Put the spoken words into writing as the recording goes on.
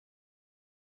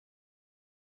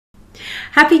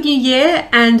Happy New Year,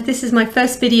 and this is my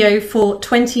first video for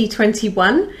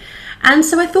 2021. And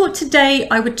so I thought today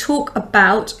I would talk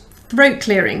about throat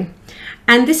clearing.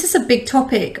 And this is a big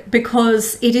topic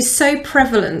because it is so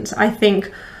prevalent, I think,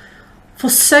 for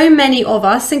so many of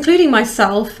us, including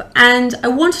myself. And I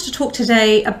wanted to talk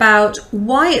today about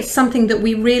why it's something that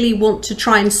we really want to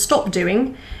try and stop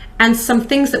doing, and some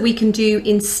things that we can do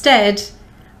instead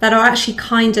that are actually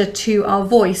kinder to our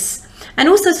voice. And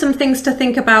also some things to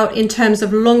think about in terms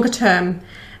of longer term,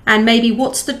 and maybe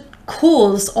what's the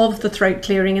cause of the throat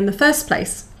clearing in the first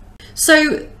place.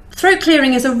 So throat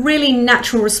clearing is a really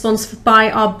natural response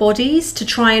by our bodies to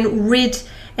try and rid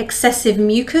excessive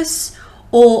mucus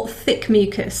or thick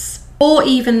mucus, or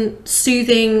even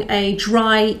soothing a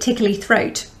dry, tickly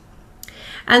throat.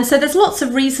 And so there's lots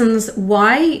of reasons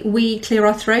why we clear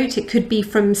our throat. It could be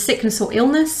from sickness or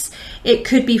illness. It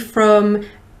could be from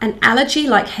an allergy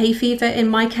like hay fever in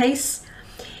my case.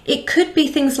 It could be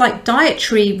things like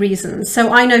dietary reasons.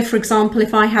 So I know, for example,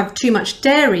 if I have too much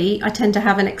dairy, I tend to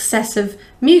have an excess of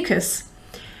mucus.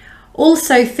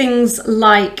 Also things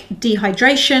like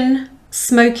dehydration,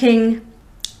 smoking,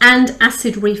 and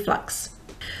acid reflux.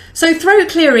 So throat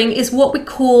clearing is what we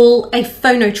call a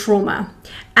phonotrauma,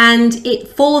 and it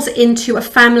falls into a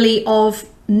family of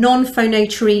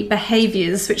non-phonatory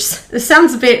behaviors, which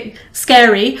sounds a bit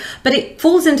scary, but it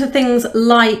falls into things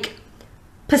like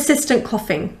persistent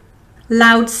coughing,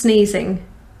 loud sneezing,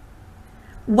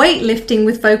 weightlifting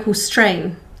with vocal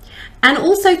strain, and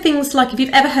also things like, if you've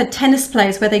ever heard tennis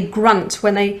players where they grunt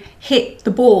when they hit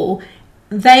the ball,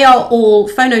 they are all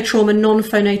phonotrauma,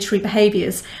 non-phonatory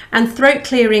behaviors, and throat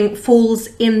clearing falls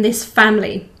in this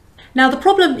family. Now, the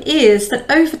problem is that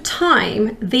over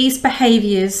time, these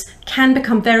behaviors can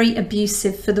become very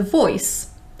abusive for the voice,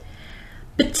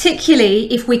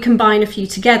 particularly if we combine a few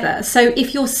together. So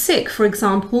if you're sick, for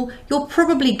example, you're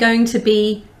probably going to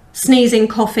be sneezing,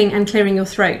 coughing, and clearing your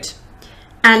throat.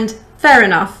 And fair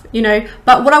enough,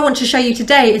 but what I want to show you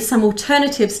today is some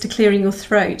alternatives to clearing your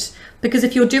throat, because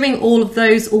if you're doing all of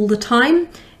those all the time,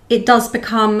 it does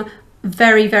become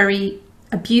very, very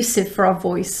abusive for our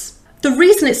voice. The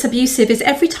reason it's abusive is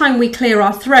every time we clear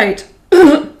our throat,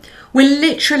 we're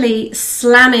literally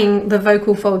slamming the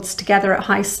vocal folds together at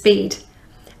high speed,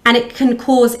 and it can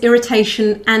cause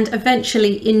irritation and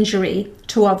eventually injury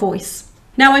to our voice.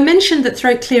 Now, I mentioned that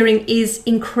throat clearing is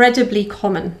incredibly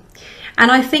common. And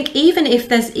I think even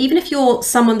if you're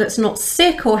someone that's not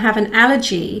sick or have an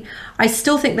allergy, I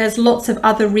still think there's lots of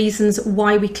other reasons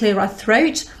why we clear our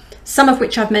throat, some of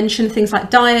which I've mentioned, things like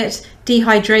diet,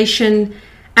 dehydration,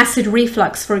 acid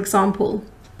reflux, for example.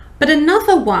 But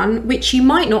another one, which you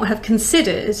might not have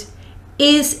considered,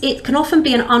 is it can often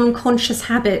be an unconscious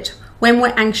habit when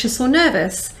we're anxious or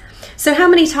nervous. So how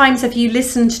many times have you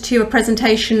listened to a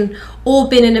presentation or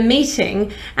been in a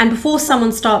meeting, and before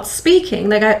someone starts speaking,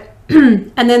 they go,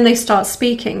 and then they start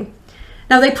speaking?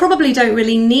 Now, they probably don't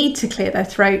really need to clear their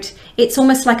throat. It's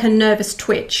almost like a nervous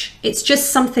twitch. It's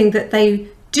just something that they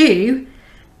do,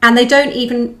 and they don't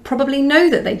even probably know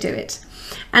that they do it.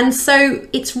 And so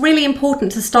it's really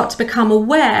important to start to become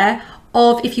aware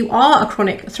of, if you are a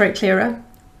chronic throat clearer,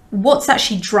 what's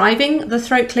actually driving the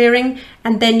throat clearing,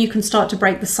 and then you can start to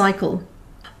break the cycle.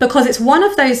 Because it's one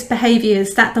of those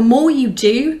behaviors that the more you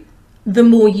do, the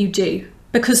more you do.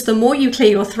 Because the more you clear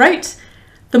your throat,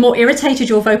 the more irritated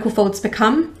your vocal folds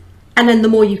become, and then the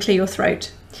more you clear your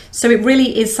throat. So it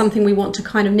really is something we want to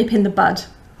kind of nip in the bud.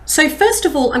 So first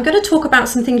of all, I'm going to talk about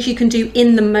some things you can do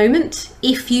in the moment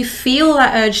if you feel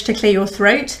that urge to clear your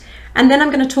throat, and then I'm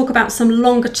going to talk about some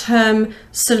longer term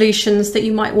solutions that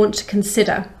you might want to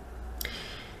consider.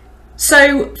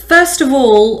 So first of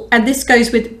all, and this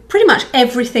goes with pretty much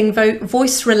everything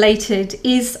voice related,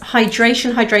 is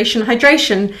hydration, hydration,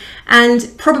 hydration,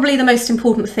 and probably the most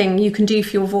important thing you can do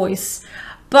for your voice.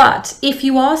 But if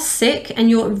you are sick and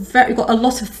you've got a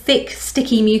lot of thick,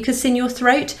 sticky mucus in your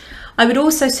throat, I would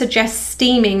also suggest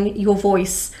steaming your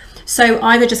voice. So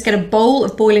either just get a bowl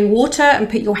of boiling water and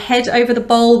put your head over the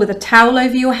bowl with a towel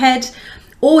over your head,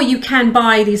 or you can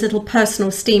buy these little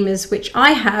personal steamers, which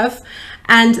I have,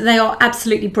 and they are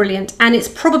absolutely brilliant. And it's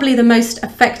probably the most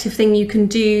effective thing you can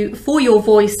do for your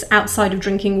voice outside of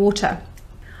drinking water.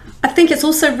 I think it's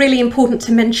also really important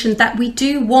to mention that we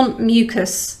do want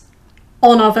mucus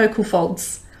on our vocal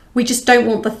folds. We just don't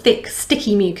want the thick,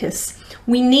 sticky mucus.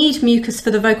 We need mucus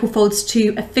for the vocal folds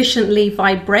to efficiently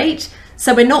vibrate.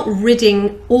 So we're not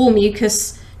ridding all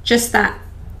mucus, just that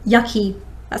yucky,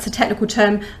 that's a technical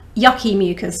term, yucky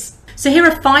mucus. So here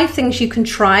are 5 things you can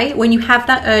try when you have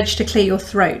that urge to clear your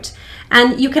throat.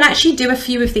 And you can actually do a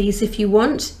few of these if you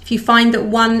want. If you find that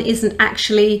one isn't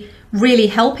actually really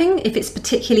helping, if it's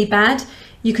particularly bad,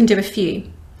 you can do a few.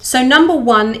 So number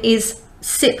one is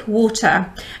sip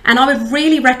water. And I would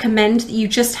really recommend that you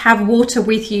just have water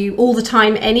with you all the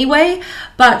time anyway.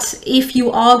 But if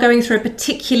you are going through a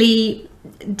particularly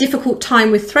difficult time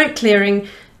with throat clearing,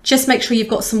 just make sure you've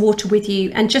got some water with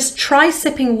you, and just try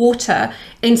sipping water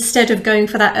instead of going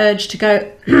for that urge to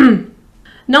go.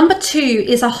 Number two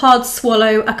is a hard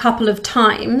swallow a couple of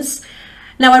times.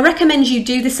 Now, I recommend you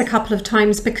do this a couple of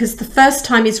times because the first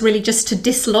time is really just to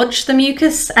dislodge the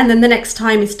mucus, and then the next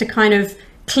time is to kind of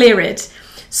clear it.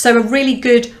 So a really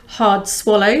good hard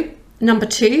swallow, number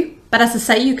two. But as I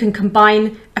say, you can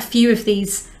combine a few of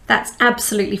these. That's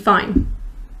absolutely fine.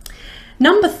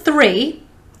 Number three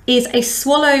is a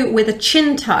swallow with a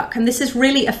chin tuck. And this is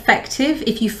really effective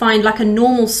if you find like a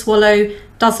normal swallow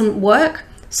doesn't work.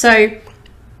 So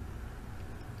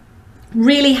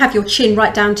really have your chin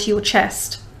right down to your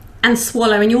chest and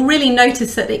swallow. And you'll really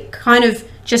notice that it kind of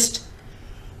just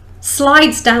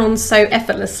slides down so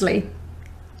effortlessly.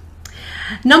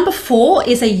 Number four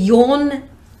is a yawn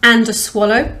and a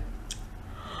swallow.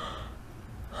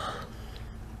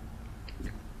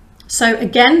 So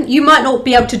again, you might not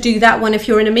be able to do that one if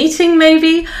you're in a meeting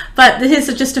maybe, but this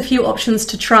are just a few options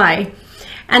to try.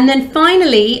 And then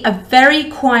finally, a very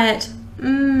quiet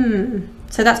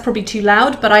So that's probably too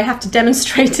loud, but I have to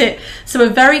demonstrate it. So a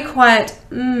very quiet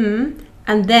and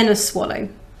then a swallow.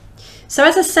 So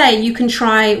as I say, you can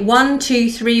try 1, 2,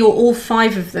 3, or all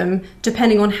 5 of them,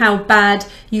 depending on how bad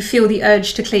you feel the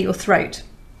urge to clear your throat.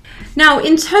 Now,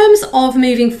 in terms of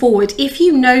moving forward, if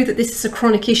you know that this is a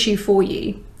chronic issue for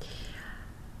you,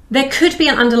 there could be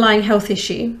an underlying health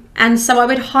issue. And so I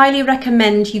would highly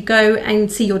recommend you go and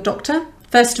see your doctor,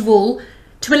 first of all,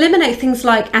 to eliminate things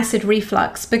like acid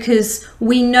reflux, because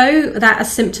we know that a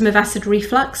symptom of acid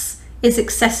reflux is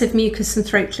excessive mucus and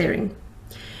throat clearing.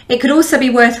 It could also be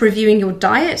worth reviewing your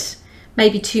diet,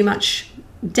 maybe too much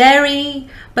dairy,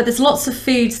 but there's lots of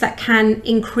foods that can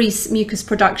increase mucus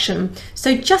production.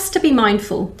 So just to be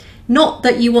mindful, not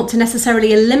that you want to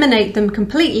necessarily eliminate them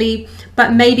completely,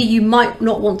 but maybe you might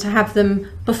not want to have them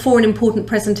before an important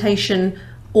presentation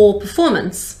or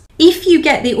performance. If you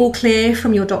get the all clear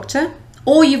from your doctor,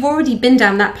 or you've already been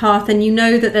down that path and you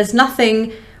know that there's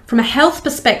nothing from a health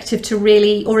perspective to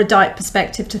really, or a diet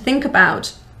perspective to think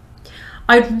about,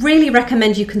 I'd really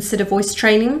recommend you consider voice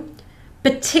training,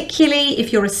 particularly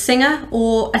if you're a singer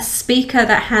or a speaker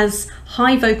that has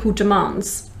high vocal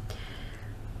demands,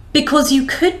 because you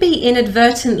could be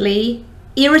inadvertently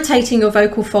irritating your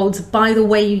vocal folds by the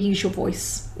way you use your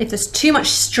voice. If there's too much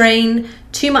strain,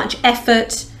 too much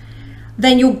effort,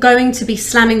 then you're going to be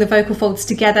slamming the vocal folds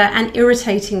together and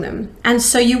irritating them. And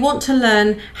so you want to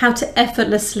learn how to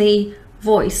effortlessly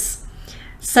voice.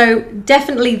 So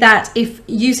definitely that, if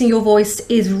using your voice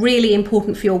is really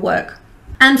important for your work.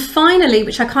 And finally,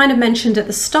 which I kind of mentioned at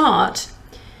the start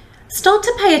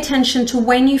to pay attention to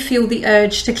when you feel the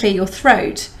urge to clear your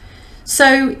throat.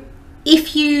 So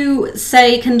if you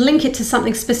say can link it to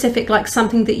something specific, like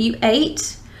something that you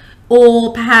ate,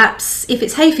 or perhaps if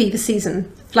it's hay fever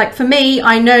season. Like for me,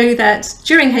 I know that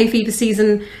during hay fever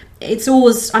season,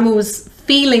 I'm always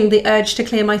feeling the urge to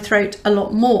clear my throat a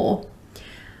lot more.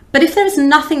 But if there is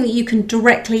nothing that you can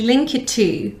directly link it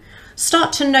to,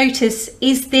 start to notice,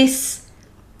 is this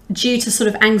due to sort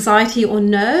of anxiety or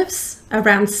nerves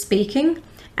around speaking?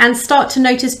 And start to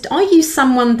notice, are you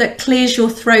someone that clears your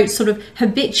throat sort of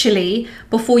habitually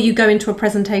before you go into a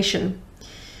presentation?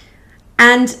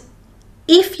 And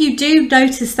if you do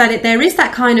notice that there is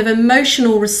that kind of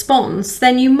emotional response,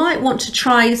 then you might want to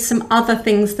try some other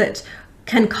things that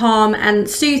can calm and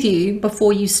soothe you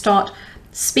before you start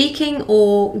speaking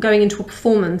or going into a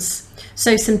performance.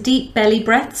 So some deep belly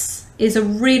breaths is a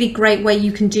really great way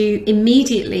you can do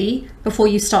immediately before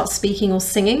you start speaking or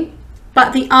singing.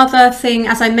 But the other thing,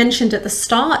 as I mentioned at the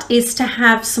start, is to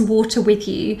have some water with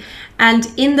you. And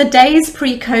in the days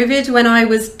pre-COVID, when I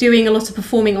was doing a lot of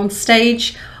performing on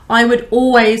stage, I would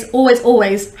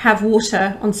always have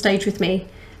water on stage with me.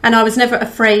 And I was never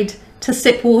afraid to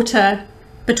sip water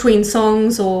between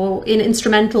songs or in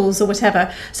instrumentals or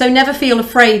whatever. So never feel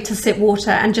afraid to sip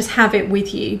water, and just have it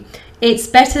with you. It's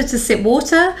better to sip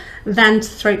water than to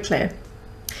throat clear.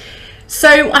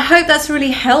 So I hope that's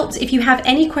really helped. If you have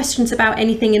any questions about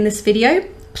anything in this video,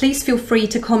 please feel free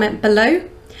to comment below.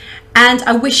 And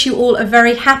I wish you all a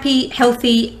very happy,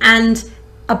 healthy, and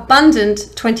abundant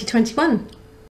 2021.